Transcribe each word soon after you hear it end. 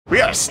We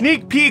got a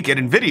sneak peek at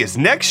Nvidia's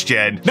next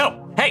gen.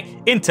 No, hey,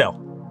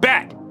 Intel,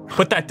 bad.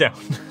 Put that down.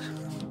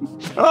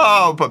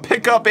 Oh, but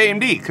pick up AMD,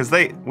 because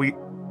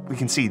we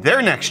can see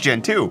their next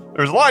gen too.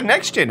 There's a lot of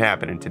next gen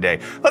happening today.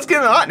 Let's get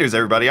into the hot news,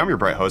 everybody. I'm your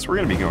Brett host. We're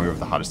gonna be going over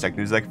the hottest tech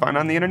news I can find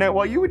on the internet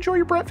while you enjoy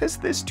your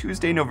breakfast this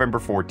Tuesday, November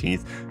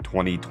 14th,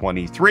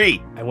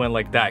 2023. I went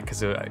like that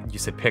because you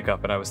said pick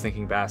up and I was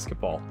thinking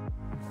basketball.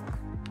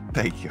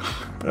 Thank you.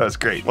 That was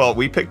great. Well,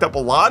 we picked up a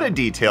lot of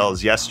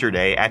details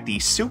yesterday at the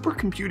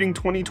Supercomputing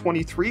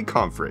 2023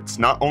 conference.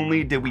 Not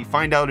only did we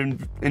find out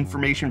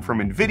information from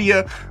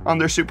Nvidia on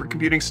their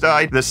supercomputing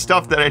side, the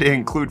stuff that I didn't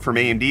include from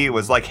AMD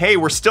was like, hey,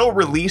 we're still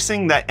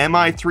releasing that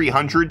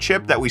MI300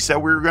 chip that we said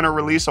we were going to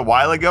release a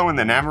while ago and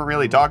then haven't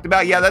really talked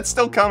about. Yeah, that's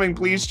still coming.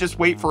 Please just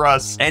wait for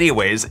us.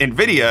 Anyways,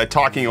 Nvidia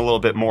talking a little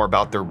bit more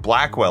about their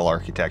Blackwell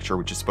architecture,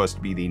 which is supposed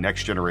to be the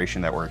next generation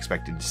that we're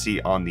expected to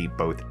see on the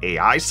both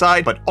AI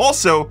side, but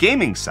also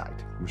gaming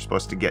side. We're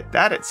supposed to get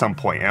that at some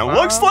point, and it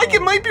looks like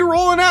it might be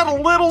rolling out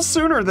a little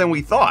sooner than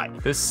we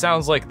thought. This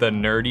sounds like the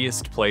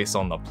nerdiest place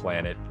on the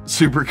planet.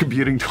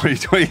 Supercomputing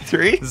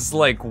 2023? This is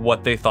like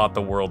what they thought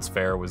the World's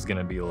Fair was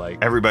gonna be like.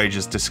 Everybody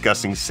just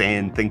discussing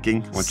sand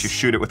thinking once you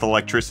shoot it with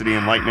electricity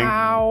and lightning.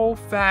 How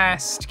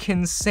fast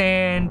can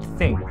sand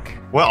think?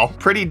 Well,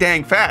 pretty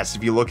dang fast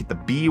if you look at the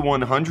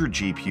B100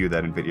 GPU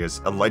that Nvidia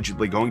is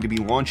allegedly going to be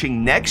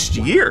launching next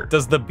year.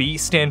 Does the B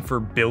stand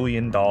for $1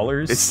 billion?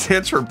 It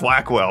stands for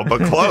Blackwell, but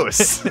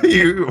close.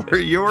 You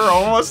were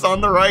almost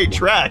on the right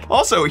track.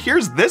 Also,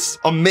 here's this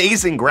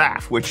amazing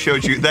graph, which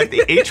shows you that the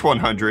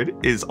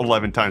H100 is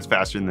 11 times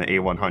faster than the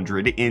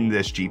A100 in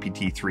this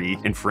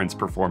GPT-3 inference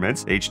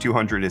performance. The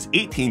H200 is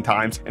 18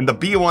 times, and the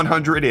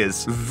B100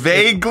 is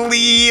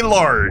vaguely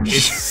large.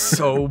 It's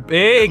so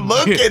big.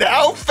 Look at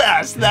how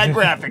fast that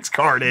graphics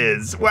card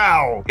is.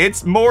 Wow.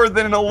 It's more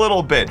than a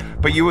little bit,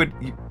 but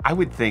I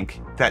would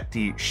think that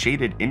the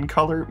shaded in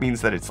color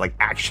means that it's like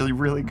actually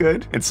really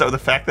good. And so the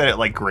fact that it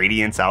like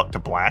gradients out to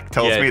black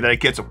tells me that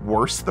it gets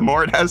worse the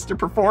more it has to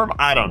perform.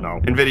 I don't know.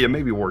 Nvidia,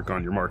 maybe work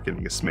on your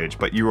marketing a smidge,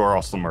 but you are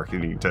also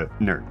marketing to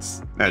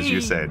nerds, as you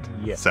said.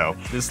 Yeah. So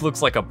this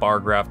looks like a bar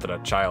graph that a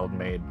child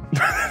made.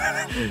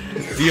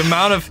 The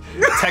amount of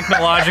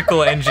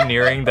technological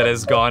engineering that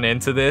has gone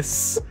into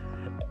this.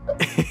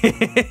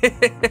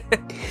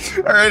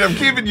 All right, I'm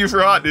keeping you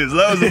for hot news.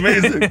 That was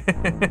amazing.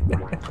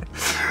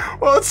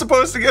 Well, it's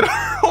supposed to get a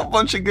whole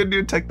bunch of good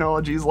new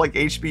technologies like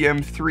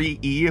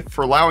HBM3E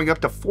for allowing up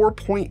to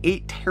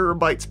 4.8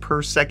 terabytes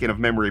per second of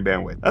memory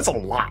bandwidth. That's a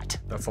lot.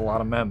 That's a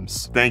lot of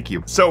mems. Thank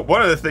you. So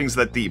one of the things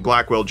that the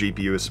Blackwell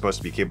GPU is supposed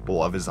to be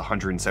capable of is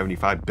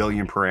 175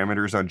 billion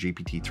parameters on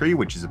GPT-3,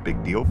 which is a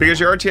big deal because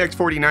your RTX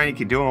 4090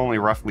 can do only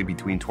roughly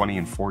between 20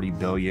 and 40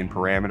 billion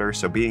parameters.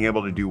 So being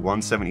able to do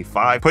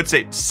 175 puts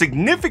it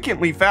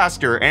significantly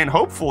faster, and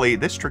hopefully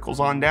this trickles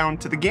on down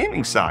to the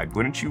gaming side.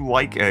 Wouldn't you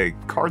like a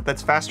card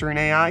that's faster in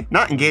AI?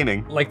 Not in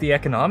gaming. Like the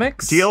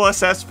economics?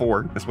 DLSS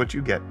 4 is what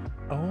you get.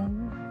 Oh.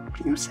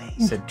 What are you saying?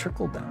 You said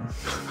trickle down.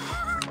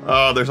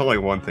 There's only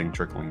one thing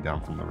trickling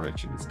down from the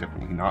rich, and it's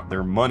definitely not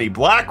their money.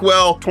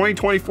 Blackwell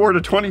 2024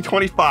 to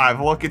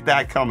 2025. Look at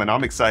that coming.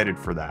 I'm excited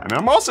for that. And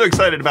I'm also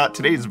excited about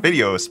today's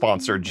video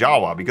sponsor,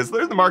 Jawa, because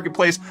they're the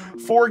marketplace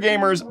for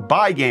gamers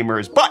by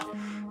gamers. But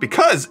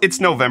because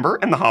it's November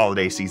and the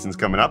holiday season's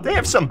coming up, they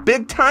have some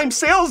big time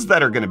sales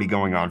that are going to be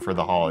going on for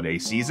the holiday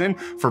season,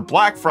 for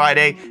Black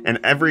Friday and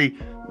every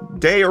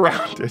day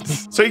around it.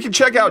 So you can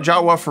check out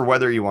Jawa for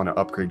whether you want to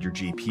upgrade your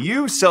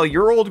GPU, sell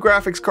your old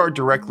graphics card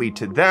directly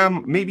to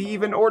them, maybe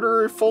even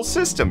order a full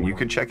system. You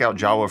can check out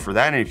Jawa for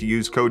that, and if you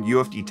use code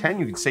UFD10,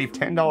 you can save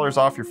 $10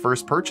 off your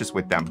first purchase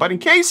with them. But in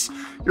case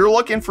you're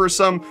looking for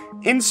some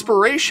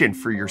inspiration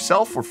for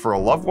yourself or for a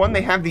loved one,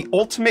 they have the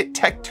Ultimate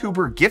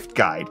TechTuber Gift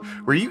Guide,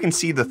 where you can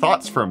see the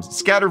thoughts from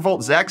Scattervault,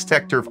 Zax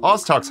TechTurf,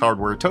 OzTalks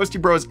Hardware, Toasty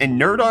Bros,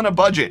 and Nerd on a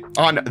Budget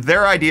on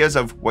their ideas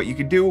of what you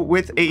could do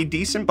with a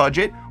decent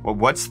budget, or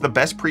what's the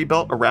best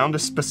pre-built around a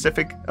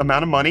specific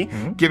amount of money,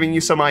 giving you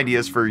some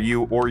ideas for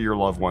you or your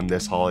loved one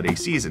this holiday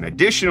season.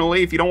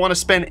 Additionally, if you don't want to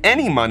spend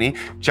any money,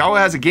 Jawa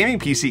has a gaming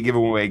PC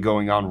giveaway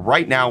going on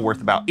right now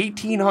worth about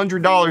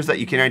 $1,800 that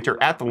you can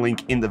enter at the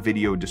link in the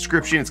video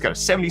description. It's got a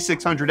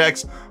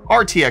 7600X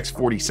RTX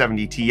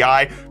 4070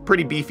 Ti,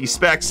 pretty beefy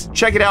specs.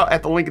 Check it out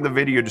at the link in the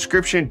video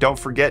description. Don't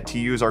forget to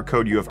use our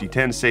code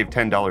UFD10 to save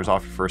 $10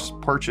 off your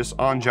first purchase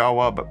on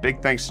Jawa, but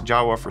big thanks to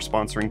Jawa for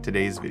sponsoring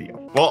today's video.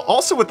 Well,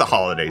 also with the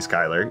holidays,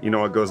 Kyler, you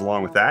know what goes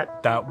along with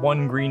that? That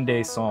one Green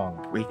Day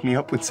song. Wake me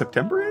up when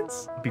September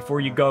ends? Before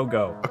you go,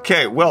 go.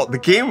 Okay, well, the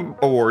Game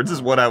Awards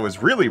is what I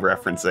was really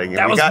referencing.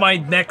 That was my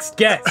next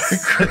guess.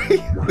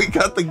 We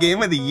got the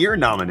Game of the Year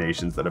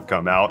nominations that have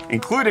come out,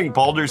 including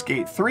Baldur's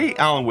Gate 3,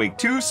 Alan Wake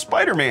 2,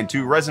 Spider-Man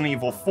 2, Resident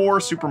Evil 4,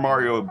 Super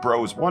Mario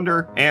Bros.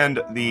 Wonder,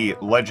 and The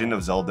Legend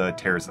of Zelda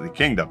Tears of the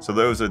Kingdom. So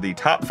those are the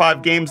top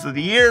 5 games of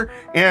the year,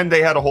 and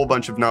they had a whole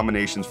bunch of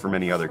nominations for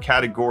many other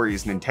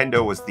categories.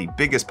 Nintendo was the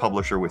biggest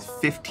publisher with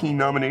 15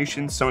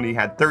 nominations. Sony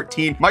had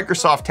 13.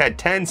 Microsoft had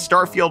 10.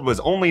 Starfield was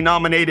only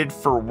nominated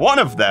nominated for one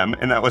of them,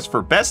 and that was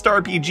for Best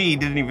RPG,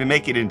 didn't even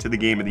make it into the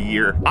Game of the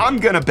Year. I'm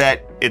gonna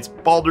bet it's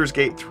Baldur's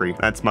Gate 3.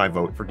 That's my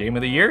vote. For Game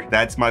of the Year?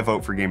 That's my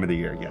vote for Game of the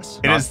Year, yes.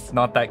 It is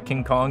not that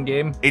King Kong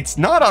game? It's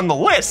not on the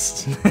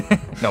list.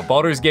 No,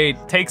 Baldur's Gate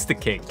takes the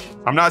cake.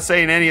 I'm not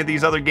saying any of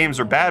these other games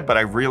are bad, but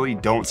I really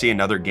don't see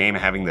another game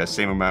having the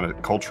same amount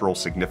of cultural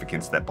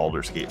significance that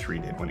Baldur's Gate 3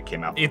 did when it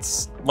came out.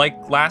 It's like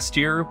last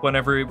year,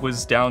 whenever it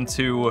was down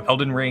to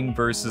Elden Ring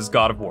versus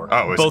God of War.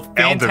 Oh, it was both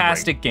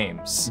fantastic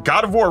games.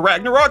 God of War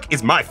Ragnarok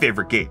is my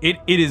favorite game. It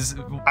is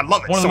I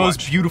love it one of so the most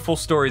much. beautiful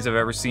stories I've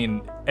ever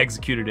seen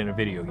executed in a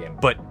video game.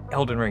 But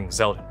Elden Ring is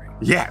Elden Ring.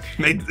 Yeah,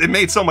 it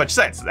made so much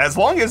sense. As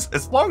long as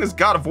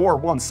God of War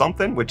won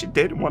something, which it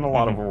did, won a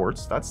lot of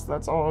awards. That's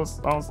all I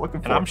was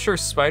looking for. And I'm sure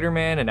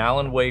Spider-Man and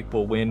Alan Wake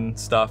will win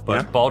stuff, but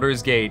Yeah.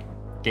 Baldur's Gate,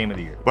 Game of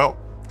the Year. Well,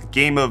 the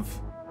game of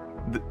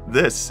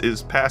this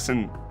is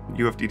passing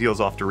UFD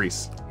Deals off to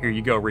Reece. Here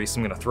you go, Reece.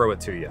 I'm gonna throw it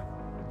to you.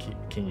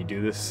 Can you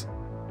do this?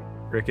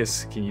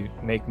 Rikus, can you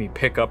make me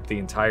pick up the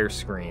entire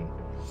screen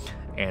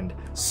and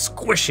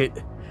squish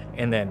it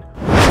and then...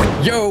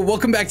 Yo,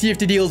 welcome back to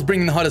UFD Deals,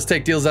 bringing the hottest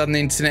tech deals out on the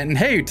internet. And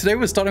hey, today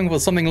we're starting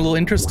with something a little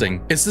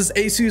interesting. It's this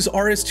Asus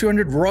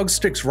RS200 ROG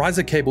Strix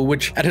riser cable,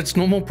 which at its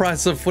normal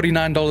price of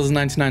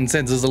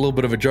 $49.99 is a little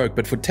bit of a joke,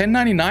 but for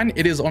 $10.99,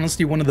 it is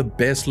honestly one of the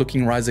best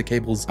looking riser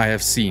cables I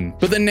have seen.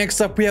 But then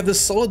next up, we have the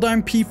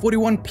Solidigm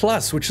P41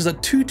 Plus, which is a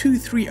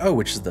 2230,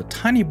 which is the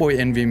tiny boy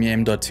NVMe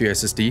M.2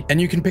 SSD.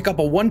 And you can pick up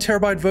a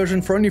 1TB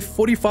version for only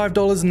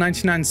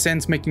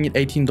 $45.99, making it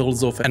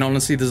 $18 off. And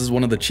honestly, this is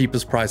one of the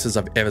cheapest prices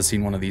I've ever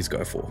seen one of these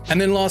go for.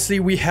 And then lastly,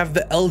 we have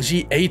the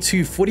LG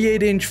A2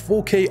 48-inch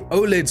 4K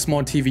OLED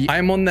smart TV. I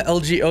am on the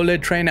LG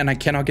OLED train and I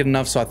cannot get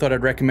enough, so I thought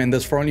I'd recommend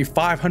this for only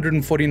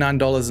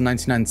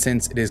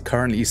 $549.99. It is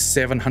currently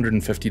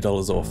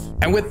 $750 off.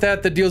 And with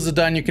that, the deals are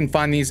done. You can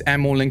find these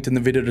and more linked in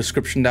the video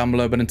description down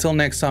below. But until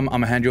next time,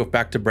 I'm gonna hand you off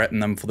back to Brett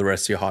and them for the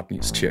rest of your hot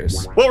news.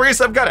 Cheers. Well, Reece,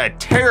 I've got a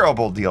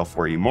terrible deal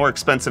for you. More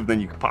expensive than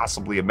you could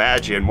possibly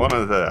imagine. One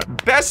of the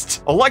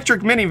best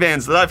electric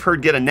minivans that I've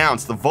heard get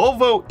announced, the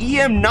Volvo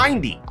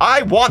EM90.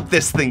 I want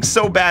this thing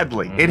so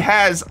badly. It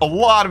has a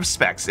lot of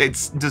specs.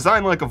 It's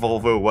designed like a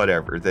Volvo,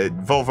 whatever. The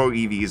Volvo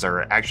EVs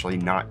are actually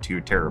not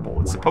too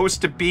terrible. It's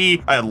supposed to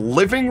be a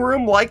living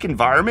room-like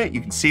environment. You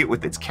can see it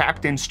with its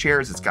captain's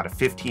chairs. It's got a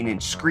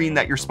 15-inch screen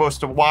that you're supposed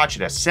to watch.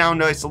 It has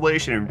sound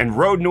isolation and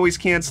road noise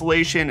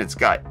cancellation. It's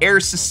got air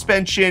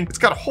suspension. It's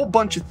got a whole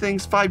bunch of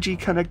things, 5G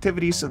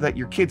connectivity so that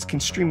your kids can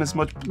stream as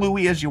much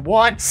Bluey as you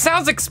want.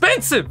 Sounds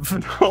expensive!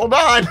 Hold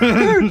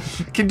on.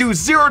 Can do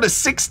 0 to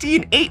 60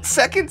 in 8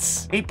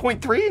 seconds.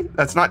 8.3?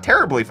 That's not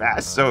terribly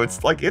fast. So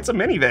it's like, it's a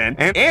minivan.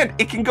 And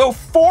it can go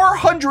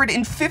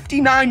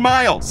 459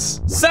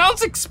 miles.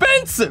 Sounds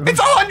expensive! It's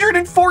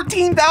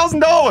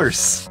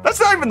 $114,000. That's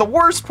not even the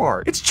worst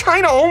part. It's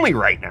China only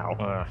right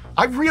now.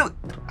 I really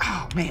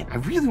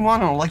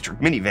want an electric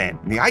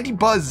minivan. And the ID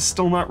Buzz is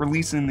still not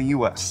releasing in the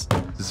US.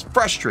 This is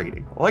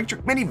frustrating.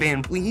 Electric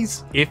minivan,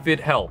 please. If it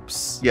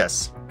helps.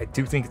 Yes. I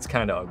do think it's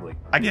kind of ugly.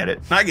 I get it.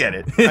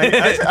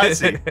 I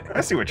see. I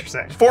see what you're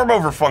saying. Form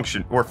over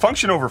function, or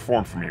function over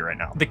form for me right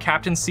now. The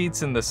captain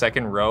seats in the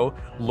second row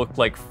look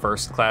like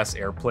first-class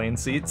airplane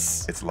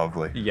seats. It's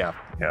lovely. Yeah.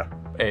 Yeah.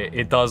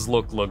 It does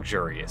look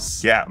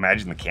luxurious. Yeah,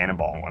 imagine the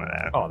cannonball in one of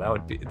that. Oh,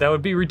 that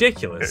would be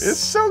ridiculous. It's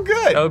so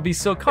good. That would be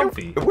so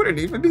comfy. It wouldn't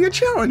even be a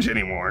challenge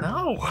anymore.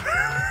 No.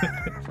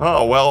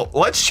 Oh, well,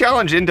 let's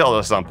challenge Intel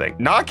to something.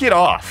 Knock it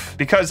off.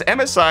 Because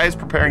MSI is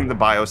preparing the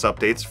BIOS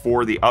updates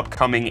for the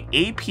upcoming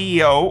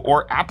APO,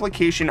 or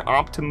application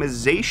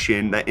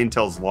optimization, that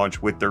Intel's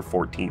launched with their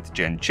 14th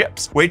gen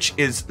chips, which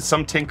is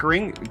some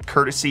tinkering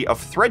courtesy of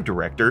Thread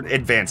Director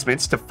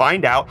advancements to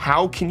find out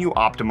how can you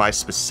optimize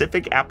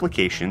specific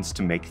applications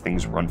to make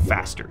things run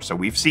faster. So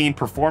we've seen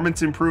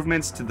performance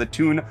improvements to the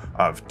tune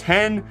of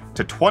 10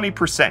 to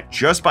 20%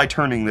 just by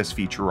turning this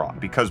feature on,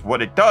 because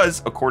what it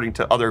does, according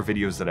to other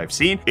videos that I've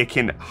seen, it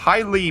can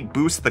highly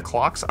boost the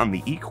clocks on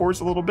the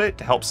E-cores a little bit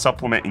to help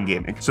supplement in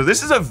gaming. So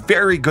this is a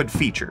very good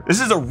feature. This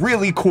is a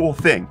really cool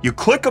thing. You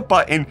click a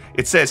button,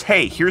 it says,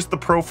 hey, here's the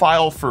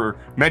profile for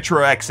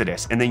Metro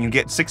Exodus, and then you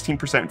get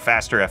 16%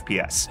 faster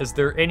FPS. Is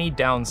there any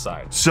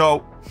downside?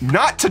 So,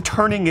 not to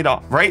turning it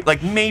on, right?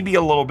 Like maybe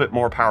a little bit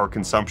more power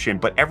consumption,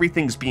 but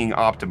everything's being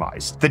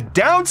optimized. The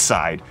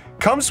downside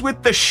comes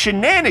with the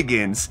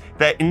shenanigans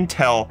that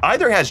Intel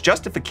either has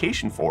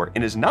justification for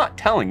and is not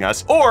telling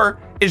us, or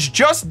is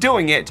just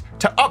doing it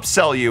to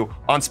upsell you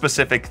on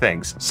specific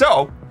things.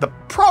 So the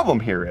problem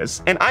here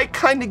is, and I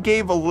kind of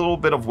gave a little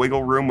bit of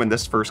wiggle room when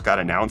this first got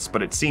announced,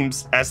 but it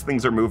seems as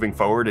things are moving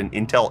forward and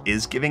Intel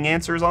is giving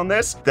answers on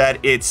this, that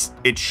it's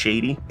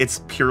shady.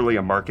 It's purely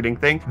a marketing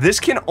thing. This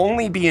can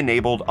only be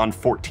enabled on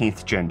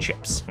 14th gen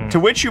chips. To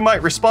which you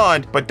might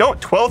respond, but don't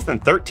 12th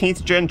and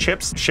 13th gen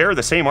chips share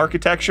the same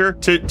architecture?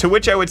 To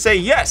which I would say,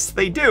 yes,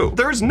 they do.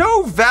 There's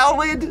no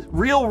valid,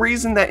 real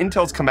reason that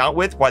Intel's come out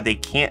with why they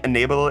can't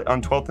enable it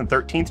on 12th and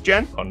 13th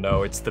gen. Oh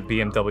no, it's the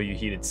BMW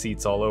heated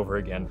seats all over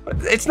again.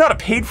 It's not a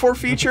paid for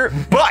feature,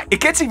 but it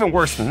gets even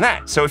worse than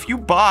that. So if you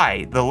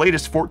buy the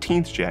latest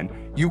 14th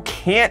gen, you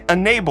can't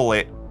enable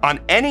it on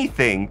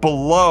anything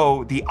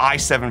below the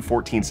i7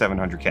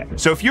 14700K.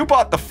 So if you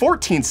bought the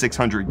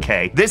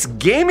 14600K, this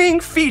gaming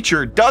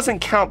feature doesn't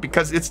count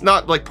because it's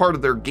not like part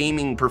of their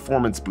gaming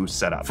performance boost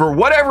setup. For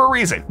whatever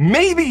reason,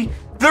 maybe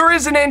there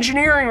is an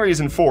engineering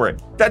reason for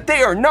it that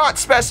they are not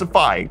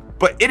specifying,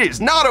 but it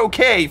is not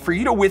okay for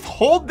you to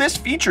withhold this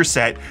feature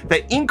set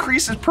that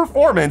increases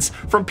performance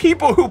from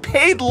people who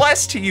paid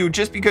less to you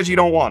just because you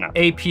don't wanna.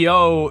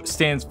 APO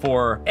stands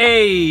for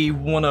A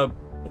wanna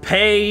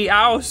pay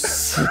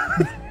house.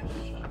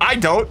 I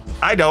don't.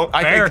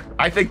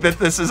 I think that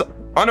this is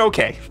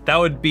unokay. That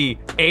would be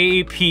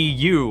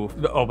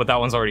APU. Oh, but that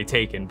one's already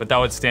taken. But that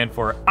would stand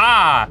for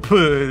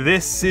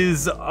this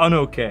is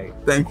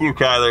unokay. Thank you,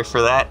 Kyler,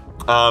 for that.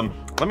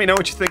 Let me know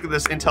what you think of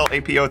this Intel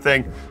APO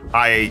thing.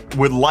 I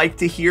would like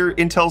to hear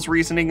Intel's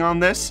reasoning on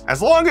this.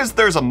 As long as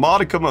there's a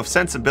modicum of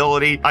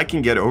sensibility, I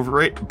can get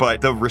over it.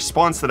 But the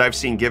response that I've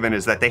seen given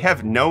is that they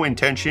have no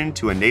intention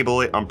to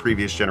enable it on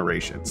previous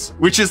generations,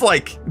 which is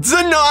like, it's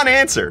a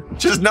non-answer.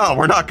 Just no,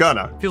 we're not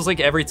gonna. Feels like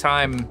every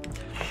time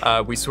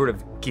we sort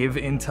of give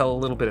Intel a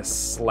little bit of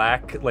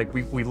slack, like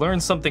we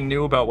learned something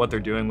new about what they're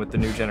doing with the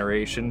new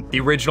generation. The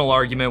original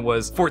argument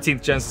was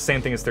 14th gen's the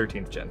same thing as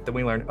 13th gen. Then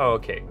we learned, oh,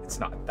 okay, it's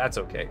not, that's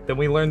okay. Then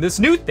we learned this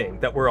new thing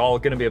that we're all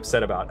gonna be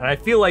upset about. And I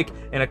feel like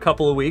in a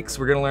couple of weeks,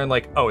 we're gonna learn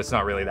like, oh, it's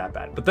not really that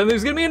bad. But then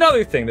there's gonna be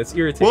another thing that's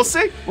irritating.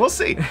 We'll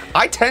see.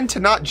 I tend to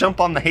not jump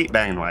on the hate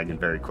bandwagon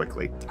very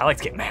quickly. I like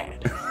to get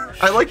mad.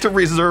 I like to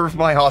reserve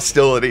my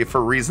hostility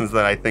for reasons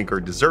that I think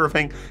are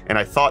deserving, and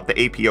I thought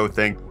the APO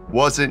thing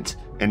wasn't,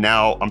 and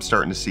now I'm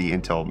starting to see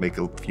Intel make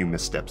a few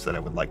missteps that I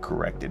would like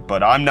corrected.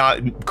 But I'm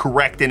not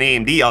correcting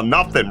AMD on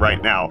nothing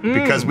right now,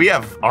 because we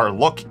have our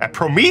look at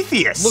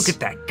Prometheus. Look at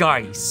that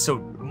guy, he's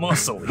so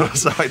muscly.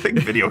 So I think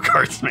Video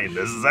Cards made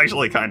this. Is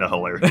actually kind of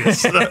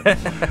hilarious.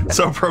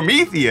 So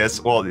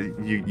Prometheus, well,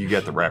 you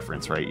get the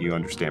reference, right? You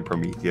understand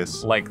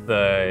Prometheus? Like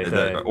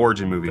the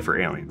origin movie for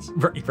aliens.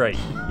 Right,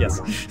 yes.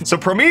 So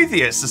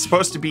Prometheus is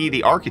supposed to be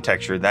the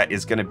architecture that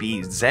is gonna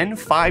be Zen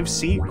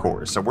 5C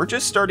cores. So we're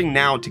just starting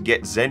now to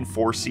get Zen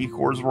 4C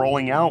cores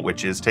rolling out,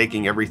 which is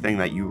taking everything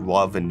that you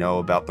love and know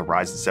about the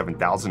Ryzen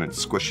 7000 and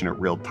squishing it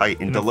real tight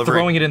and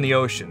throwing it in the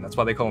ocean. That's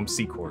why they call them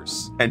C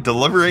cores. And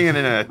delivering it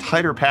in a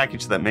tighter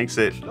package that makes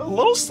it a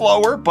little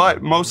slower,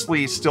 but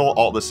mostly still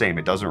all the same.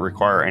 It doesn't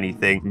require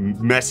anything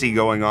messy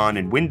going on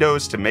in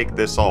Windows to make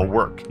this all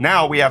work.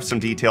 Now we have some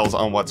details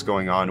on what's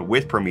going on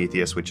with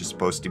Prometheus, which is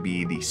supposed to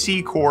be the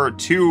C core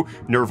to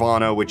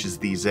Nirvana, which is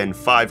the Zen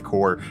 5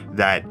 core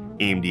that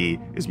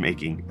AMD is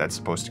making. That's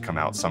supposed to come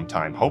out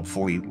sometime,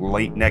 hopefully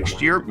late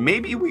next year.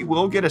 Maybe we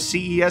will get a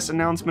CES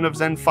announcement of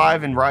Zen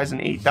 5 and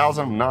Ryzen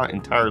 8000. I'm not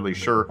entirely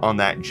sure on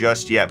that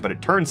just yet, but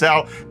it turns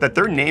out that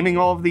they're naming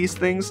all of these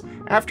things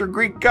after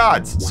Greek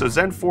gods. So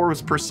Zen 4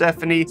 was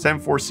Persephone, Zen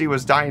 4C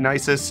was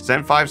Dionysus,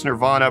 Zen 5's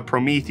Nirvana,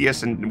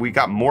 Prometheus, and we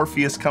got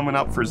Morpheus coming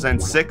up for Zen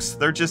 6.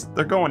 They're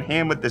going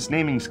ham with this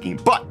naming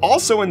scheme. But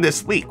also in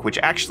this leak, which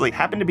actually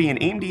happened to be an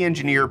AMD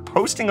engineer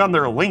posting on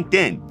their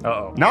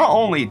LinkedIn, not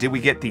only did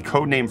we get the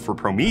codename for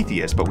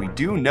Prometheus, but we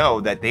do know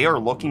that they are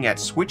looking at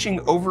switching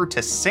over to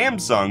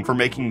Samsung for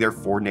making their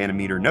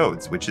 4nm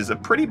nodes, which is a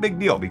pretty big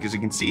deal because you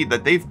can see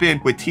that they've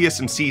been with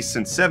TSMC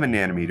since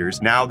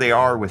 7nm. Now they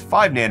are with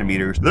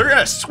 5nm. They're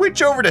gonna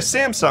switch over to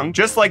Samsung,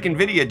 just like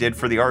Nvidia did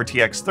for the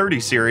RTX 30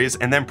 series,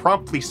 and then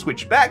promptly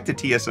switch back to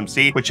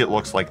TSMC, which it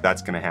looks like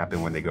that's gonna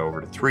happen when they go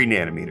over to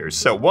 3nm.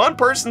 So one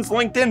person's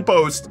LinkedIn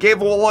post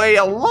gave away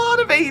a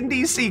lot of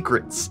AMD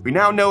secrets. We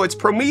now know it's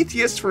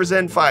Prometheus for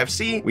Zen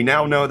 5C. We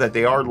now know that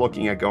they are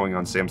looking at going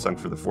on Samsung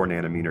for the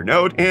 4nm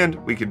node, and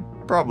we could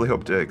probably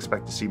hope to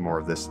expect to see more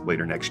of this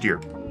later next year.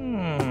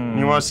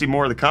 You want to see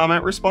more of the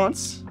comment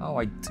response? Oh,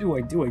 I do.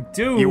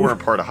 You weren't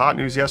part of Hot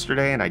News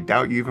yesterday, and I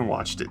doubt you even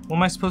watched it. When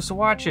am I supposed to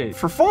watch it?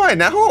 For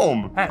fun, at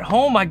home. At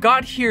home, I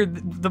got here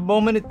the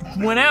moment it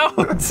went out.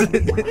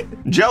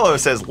 Jello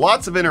says,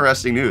 lots of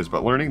interesting news,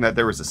 but learning that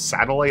there was a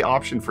satellite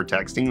option for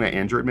texting that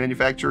Android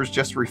manufacturers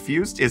just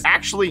refused is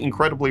actually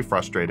incredibly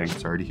frustrating.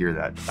 Sorry to hear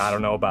that. I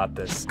don't know about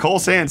this. Cole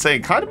Sand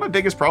saying, kind of my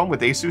biggest problem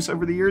with ASUS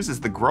over the years is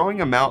the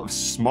growing amount of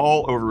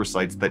small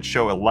oversights that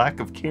show a lack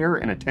of care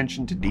and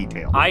attention to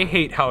detail. I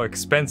hate how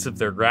expensive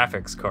their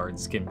graphics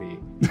cards can be.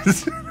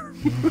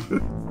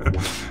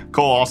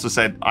 Cole also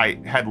said, I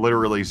had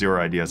literally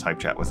zero ideas hype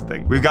chat was a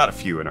thing. We've got a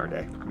few in our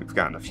day. We've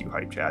gotten a few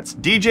hype chats.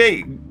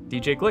 DJ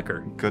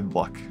Glicker. Good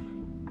luck,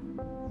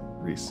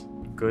 Reece.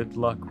 Good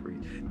luck, Reece.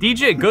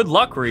 DJ Good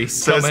Luck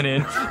Reece coming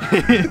in.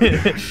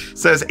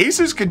 Says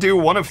ASUS could do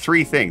one of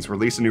three things: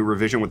 release a new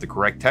revision with the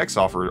correct text,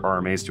 offer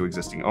RMAs to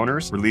existing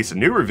owners, release a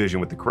new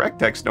revision with the correct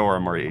text, no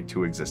RMA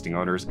to existing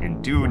owners,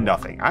 and do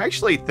nothing. I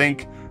actually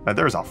think that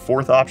there's a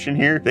fourth option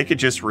here. They could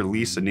just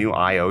release a new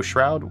IO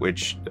shroud,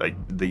 which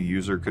the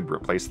user could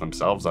replace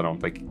themselves. I don't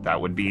think that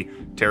would be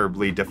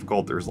terribly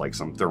difficult. There's like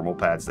some thermal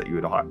pads that you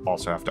would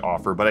also have to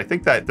offer, but I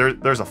think that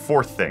there's a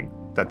fourth thing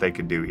that they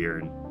could do here,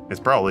 and It's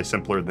probably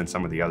simpler than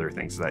some of the other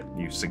things that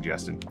you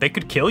suggested. They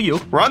could kill you.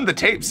 Run the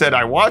Tape said,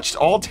 I watched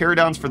all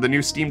teardowns for the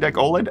new Steam Deck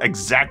OLED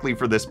exactly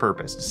for this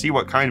purpose, to see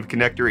what kind of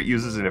connector it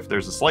uses and if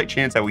there's a slight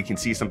chance that we can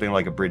see something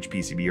like a bridge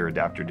PCB or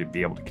adapter to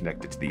be able to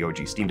connect it to the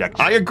OG Steam Deck.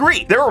 I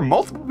agree. There were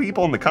multiple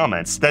people in the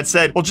comments that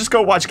said, well, just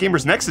go watch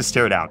Gamers Nexus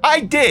teardown.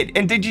 I did.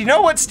 And did you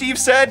know what Steve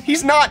said?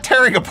 He's not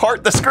tearing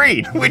apart the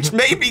screen, which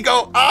made me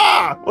go,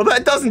 well,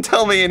 that doesn't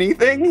tell me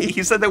anything.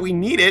 He said that we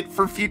need it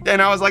for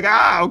and I was like,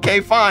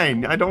 okay,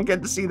 fine. I don't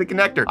get to see the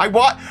connector.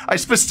 I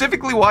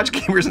specifically watched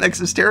Gamers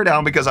Nexus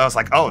teardown because I was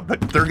like, oh,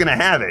 they're gonna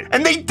have it.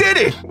 And they did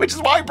it, which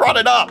is why I brought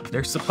it up.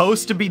 They're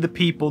supposed to be the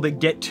people that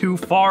get too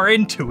far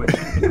into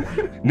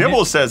it.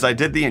 Nibble says, I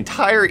did the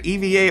entire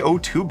EVA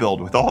 02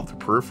 build with all of the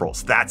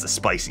peripherals. That's a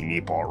spicy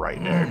meatball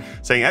right there.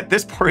 Saying, at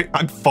this point,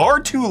 I'm far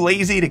too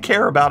lazy to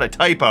care about a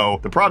typo.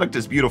 The product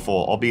is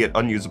beautiful, albeit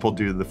unusable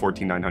due to the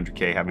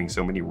 14900K having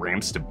so many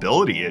RAM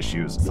stability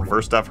issues. It's the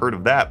first I've heard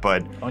of that,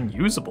 but...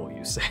 Unusable,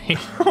 you say?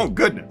 Oh,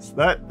 goodness.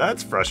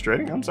 That's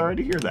frustrating. I'm sorry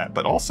to hear that.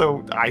 But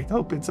also, I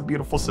hope it's a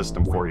beautiful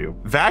system for you.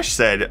 Vash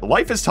said,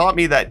 life has taught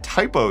me that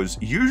typos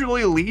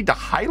usually lead to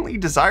highly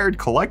desired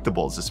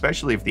collectibles,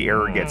 especially if the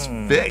error gets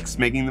fixed,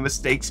 making the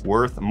mistakes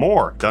worth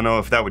more. Don't know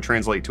if that would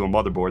translate to a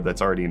motherboard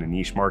that's already in a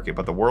niche market,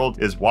 but the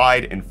world is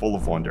wide and full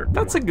of wonder.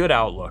 That's a good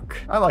outlook.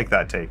 I like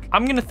that take.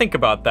 I'm gonna think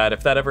about that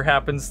if that ever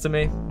happens to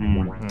me.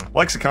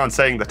 Lexicon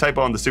saying, the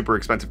typo on the super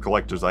expensive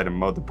collector's item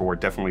motherboard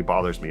definitely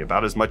bothers me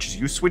about as much as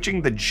you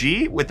switching the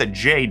G with a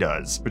J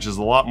does, which is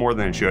a lot more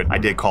than it should. I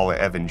did call it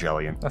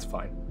Evangelion. That's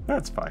fine.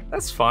 That's fine.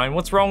 That's fine.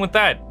 What's wrong with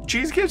that?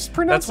 Cheese gets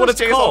pronounced That's what it's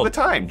J's called all the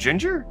time.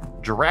 Ginger?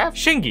 Giraffe?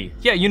 Shingy.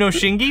 Yeah, you know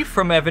Shingy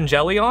from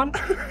Evangelion?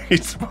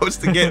 He's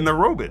supposed to get in the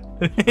robot.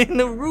 In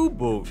the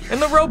rowboat. In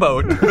the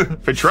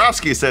rowboat.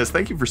 Petrovsky says,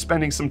 thank you for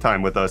spending some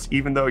time with us,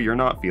 even though you're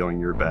not feeling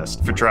your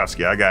best.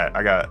 Petrovsky, I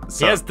got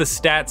He has the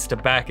stats to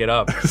back it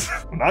up.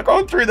 I'm not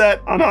going through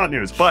that on Hot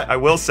News, but I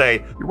will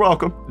say, you're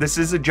welcome. This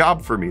is a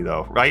job for me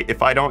though, right?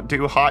 If I don't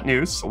do Hot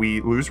News,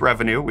 we lose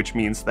revenue, which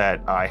means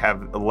that I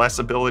have less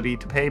ability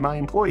to pay my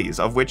employees,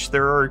 of which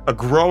there are a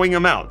growing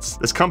amounts.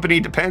 This company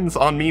depends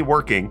on me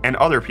working and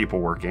other people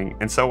working,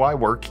 and so I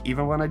work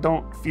even when I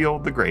don't feel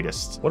the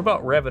greatest. What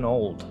about Revan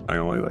Old? I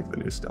only like the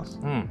new stuff.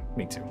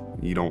 Me too.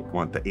 You don't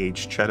want the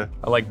aged cheddar?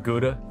 I like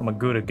Gouda. I'm a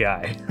Gouda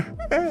guy.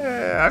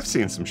 I've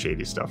seen some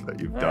shady stuff that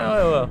you've done.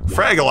 Well.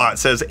 Fragalot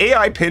says,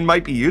 AI pin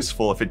might be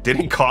useful if it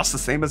didn't cost the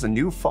same as a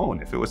new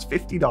phone. If it was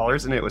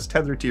 $50 and it was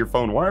tethered to your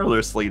phone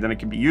wirelessly, then it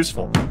can be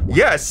useful.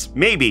 Yes,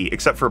 maybe,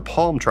 except for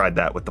Palm tried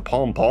that with the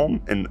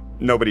Palm, and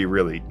nobody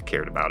really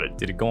cared about it.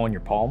 Did it go on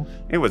your palm?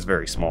 It was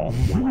very small.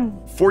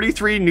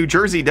 43 New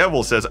Jersey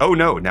Devil says, oh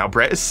no, now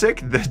Brett is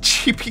sick? The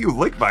GPU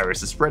lick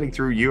virus is spreading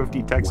through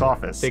UFD Tech's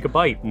office. Take a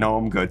bite. No,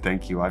 I'm good,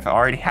 thank you. I've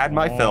already had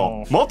my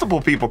fill.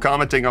 Multiple people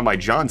commenting on my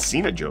John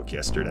Cena joke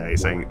yesterday,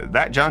 saying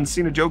that John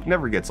Cena joke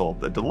never gets old.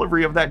 The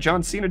delivery of that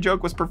John Cena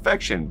joke was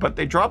perfection, but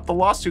they dropped the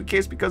lawsuit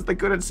case because they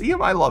couldn't see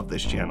him. I love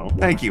this channel.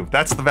 Thank you.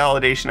 That's the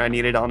validation I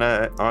needed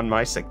on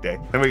my sick day.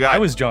 Then we got... I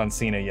was John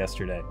Cena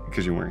yesterday.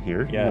 Because you weren't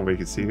here? Yeah. Nobody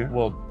could see you?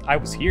 Well, I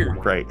was here.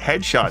 Right.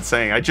 Headshot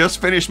saying, I just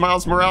finished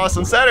Miles Morales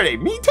on Saturday.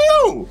 Me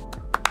too!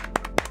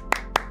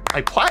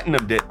 I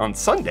platinumed it on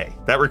Sunday.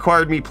 That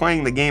required me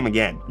playing the game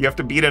again. You have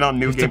to beat it on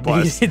New Game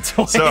Plus. Beat it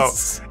twice.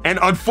 So, and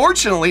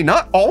unfortunately,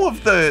 not all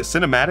of the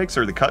cinematics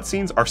or the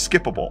cutscenes are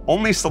skippable.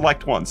 Only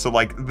select ones. So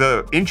like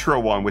the intro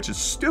one, which is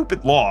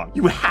stupid long,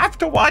 you have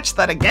to watch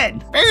that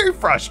again. Very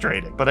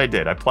frustrating. But I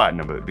did. I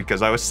platinumed it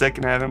because I was sick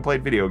and I haven't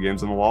played video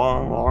games in a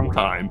long, long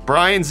time.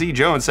 Brian Z.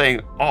 Jones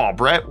saying, oh,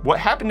 Brett, what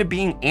happened to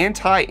being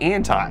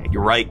anti-anti?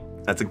 You're right.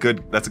 That's a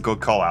good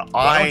call out.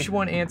 Why don't you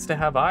want ants to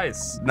have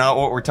eyes? Not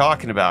what we're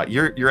talking about.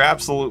 You're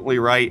absolutely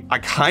right. I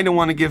kind of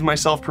want to give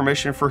myself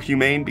permission for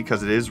humane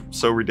because it is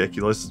so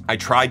ridiculous. I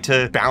tried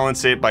to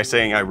balance it by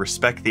saying I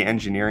respect the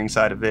engineering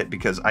side of it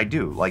because I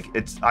do. Like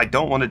I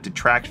don't want to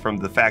detract from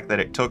the fact that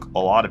it took a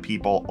lot of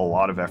people, a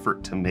lot of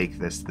effort to make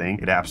this thing.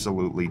 It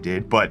absolutely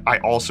did. But I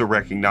also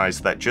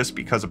recognize that just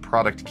because a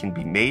product can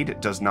be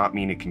made does not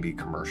mean it can be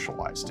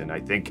commercialized. And I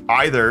think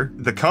either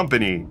the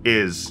company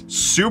is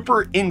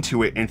super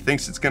into it and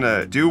thinks it's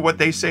gonna do what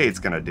they say it's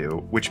gonna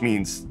do, which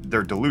means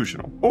they're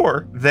delusional,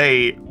 or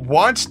they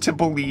want to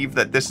believe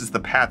that this is the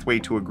pathway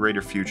to a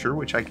greater future,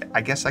 which I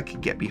guess I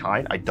could get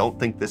behind. I don't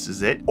think this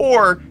is it.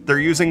 Or they're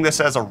using this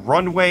as a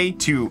runway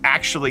to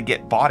actually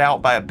get bought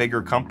out by a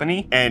bigger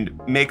company and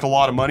make a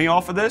lot of money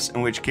off of this,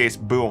 in which case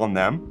boo on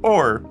them.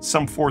 Or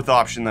some fourth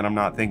option that I'm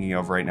not thinking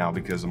of right now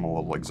because I'm a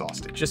little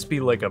exhausted. Just be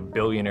like a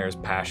billionaire's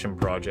passion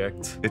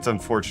project. It's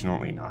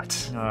unfortunately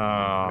not.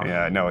 Oh.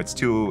 Yeah, no, it's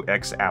 2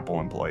 ex-Apple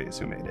employees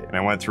who made it. And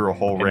I went through a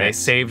whole And race.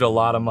 they saved a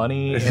lot of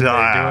money and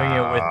they're doing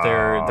it with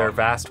their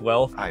vast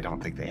wealth. I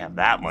don't think they have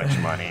that much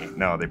money.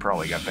 No, they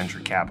probably got venture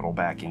capital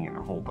backing and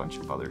a whole bunch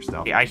of other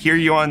stuff. I hear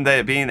you on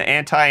the being the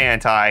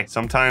anti-anti.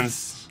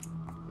 Sometimes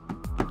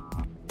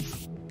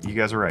you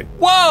guys are right.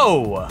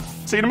 Whoa!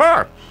 See you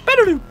tomorrow.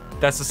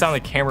 That's the sound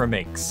the camera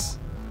makes.